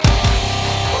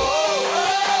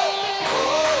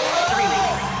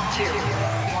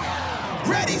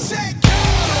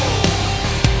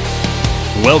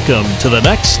Welcome to the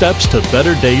Next Steps to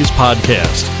Better Days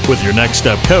podcast with your Next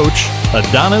Step coach,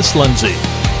 Adonis Lindsay.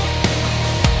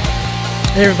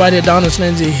 Hey everybody, Adonis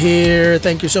Lindsay here.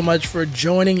 Thank you so much for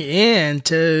joining in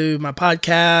to my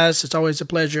podcast. It's always a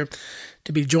pleasure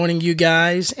to be joining you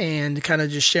guys and kind of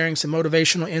just sharing some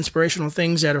motivational, inspirational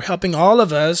things that are helping all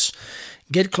of us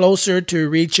get closer to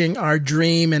reaching our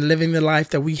dream and living the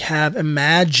life that we have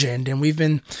imagined. And we've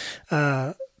been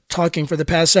talking for the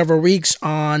past several weeks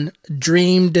on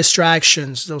dream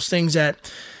distractions, those things that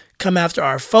come after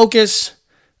our focus,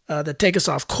 that take us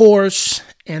off course,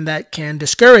 and that can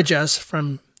discourage us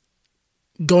from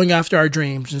going after our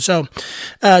dreams. And so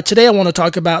today I want to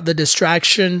talk about the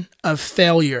distraction of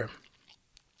failure.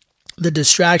 The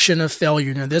distraction of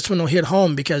failure. Now this one will hit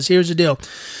home because here's the deal.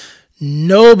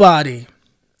 Nobody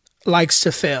likes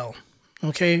to fail.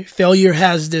 Okay? Failure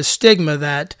has this stigma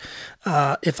that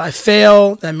if I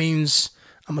fail, that means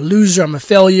I'm a loser, I'm a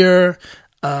failure.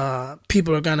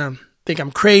 People are going to think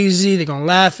I'm crazy. They're going to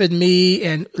laugh at me.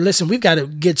 And listen, we've got to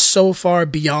get so far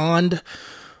beyond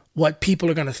what people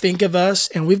are going to think of us.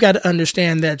 And we've got to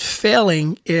understand that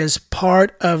failing is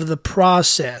part of the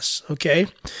process. Okay.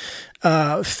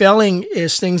 Failing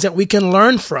is things that we can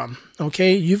learn from.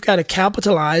 Okay. You've got to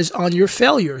capitalize on your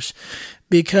failures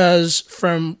because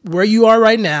from where you are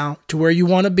right now to where you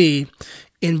want to be,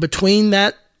 in between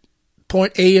that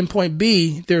point A and point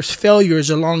B, there's failures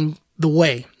along the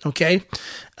way. Okay.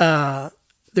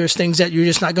 There's things that you're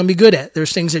just not going to be good at.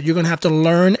 There's things that you're going to have to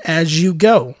learn as you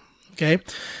go. Okay.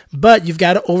 But you've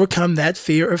got to overcome that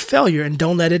fear of failure and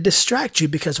don't let it distract you,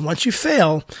 because once you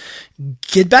fail,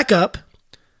 get back up,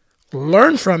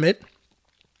 learn from it,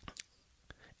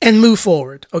 and move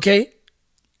forward. Okay.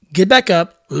 Get back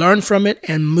up, learn from it,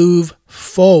 and move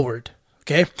forward.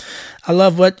 Okay. I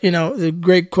love the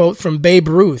great quote from Babe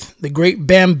Ruth, the great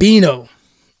Bambino.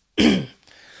 The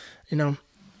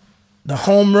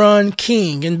home run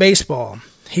king in baseball.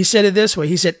 He said it this way.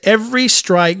 He said, every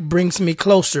strike brings me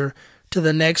closer to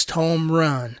the next home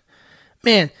run.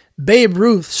 Man, Babe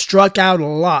Ruth struck out a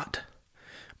lot,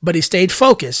 but he stayed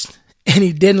focused and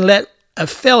he didn't let a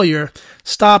failure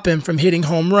stop him from hitting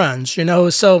home runs.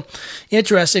 It's so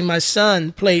interesting. My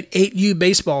son played 8U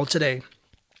baseball today.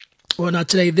 Well, not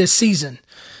today, this season.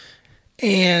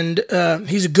 And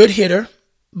he's a good hitter.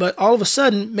 But all of a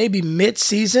sudden, maybe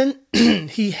mid-season,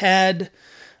 he hit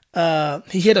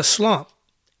a slump,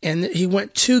 and he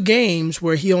went 2 games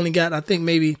where he only got, I think,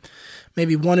 maybe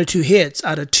 1 or 2 hits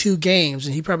out of 2 games,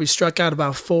 and he probably struck out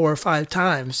about 4 or 5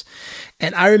 times.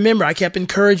 And I remember I kept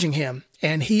encouraging him,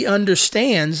 and he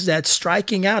understands that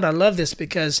striking out. I love this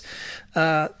because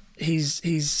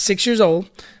he's 6 years old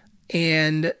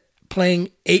and playing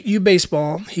 8U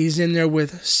baseball. He's in there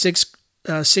with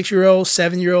 6-year-olds,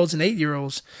 7-year-olds, and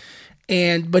 8-year-olds.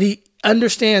 But he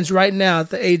understands right now at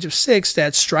the age of 6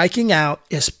 that striking out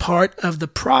is part of the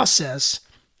process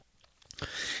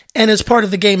and it's part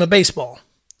of the game of baseball.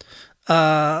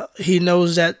 He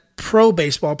knows that pro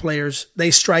baseball players, they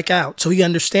strike out. So he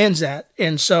understands that.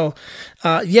 And so,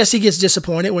 yes, he gets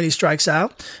disappointed when he strikes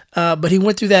out, but he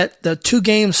went through the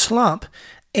 2-game slump.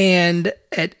 And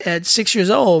at 6 years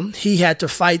old, he had to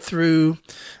fight through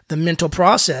the mental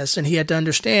process, and he had to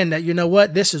understand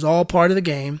that, this is all part of the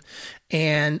game,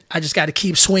 and I just got to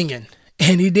keep swinging.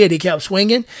 And he did. He kept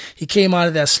swinging. He came out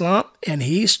of that slump, and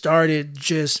he started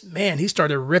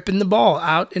ripping the ball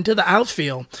out into the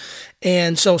outfield.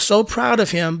 And so proud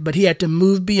of him, but he had to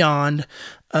move beyond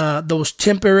those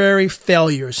temporary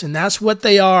failures. And that's what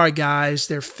they are, guys.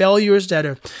 They're failures that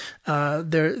are,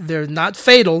 they're not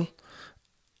fatal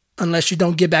unless you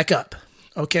don't get back up,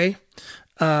 okay?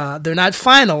 They're not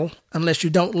final unless you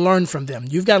don't learn from them.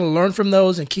 You've got to learn from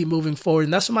those and keep moving forward.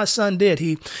 And that's what my son did.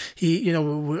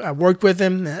 I worked with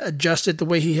him, adjusted the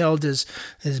way he held his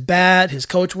bat. His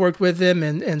coach worked with him.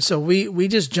 And so we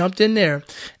just jumped in there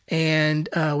and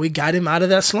we got him out of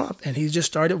that slump. And he just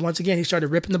started, once again, he started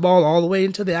ripping the ball all the way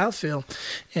into the outfield.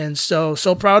 And so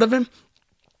proud of him.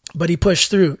 But he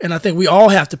pushed through. And I think we all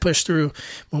have to push through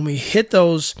when we hit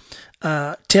those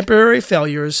temporary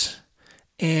failures,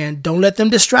 and don't let them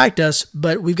distract us,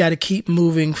 but we've got to keep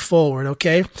moving forward,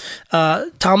 okay?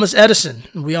 Thomas Edison,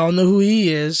 we all know who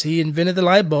he is. He invented the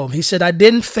light bulb. He said, I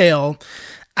didn't fail.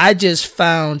 I just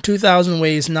found 2,000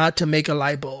 ways not to make a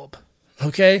light bulb,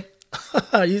 okay?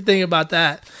 You think about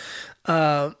that.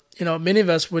 Many of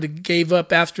us would have gave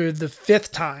up after the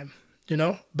 5th time,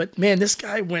 But, man, this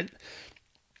guy went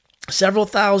several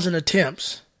thousand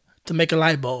attempts to make a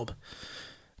light bulb.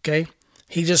 Okay,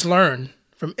 he just learned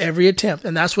from every attempt,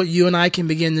 and that's what you and I can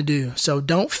begin to do. So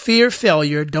don't fear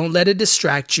failure. Don't let it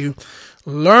distract you.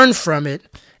 Learn from it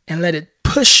and let it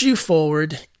push you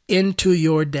forward into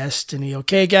your destiny.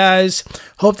 Okay, guys?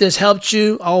 Hope this helped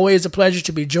you. Always a pleasure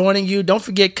to be joining you. Don't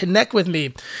forget, connect with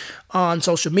me on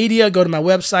social media. Go to my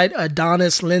website,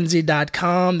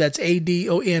 AdonisLenzy.com. That's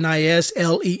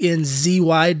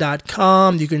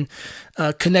AdonisLenzy.com. You can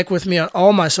connect with me on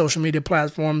all my social media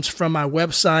platforms from my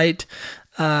website.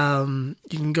 You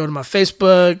can go to my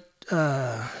Facebook,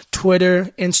 Twitter,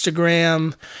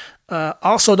 Instagram.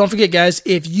 Also, don't forget, guys,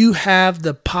 if you have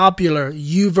the popular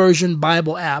YouVersion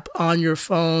Bible app on your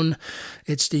phone,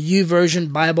 it's the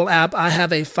YouVersion Bible app. I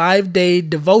have a 5-day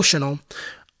devotional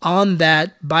on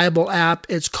that Bible app.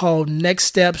 It's called Next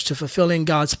Steps to Fulfilling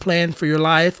God's Plan for Your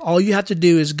Life. All you have to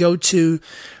do is go to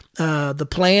the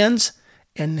plans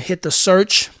and hit the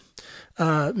search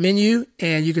menu,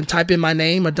 and you can type in my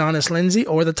name, Adonis Lenzy,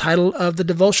 or the title of the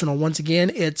devotional. Once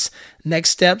again, it's Next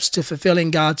Steps to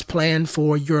Fulfilling God's Plan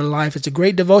for Your Life. It's a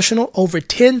great devotional. Over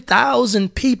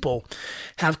 10,000 people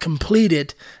have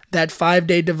completed that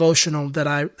 5-day devotional that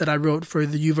I wrote for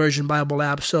the YouVersion Bible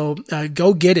app. So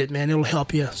go get it, man. It'll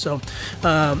help you. So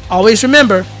always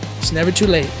remember, it's never too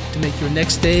late to make your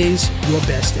next days your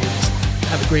best days.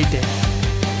 Have a great day.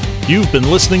 You've been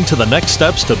listening to the Next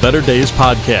Steps to Better Days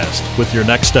podcast with your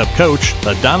Next Step coach,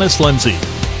 Adonis Lenzy.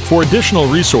 For additional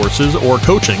resources or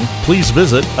coaching, please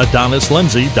visit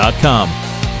AdonisLenzy.com.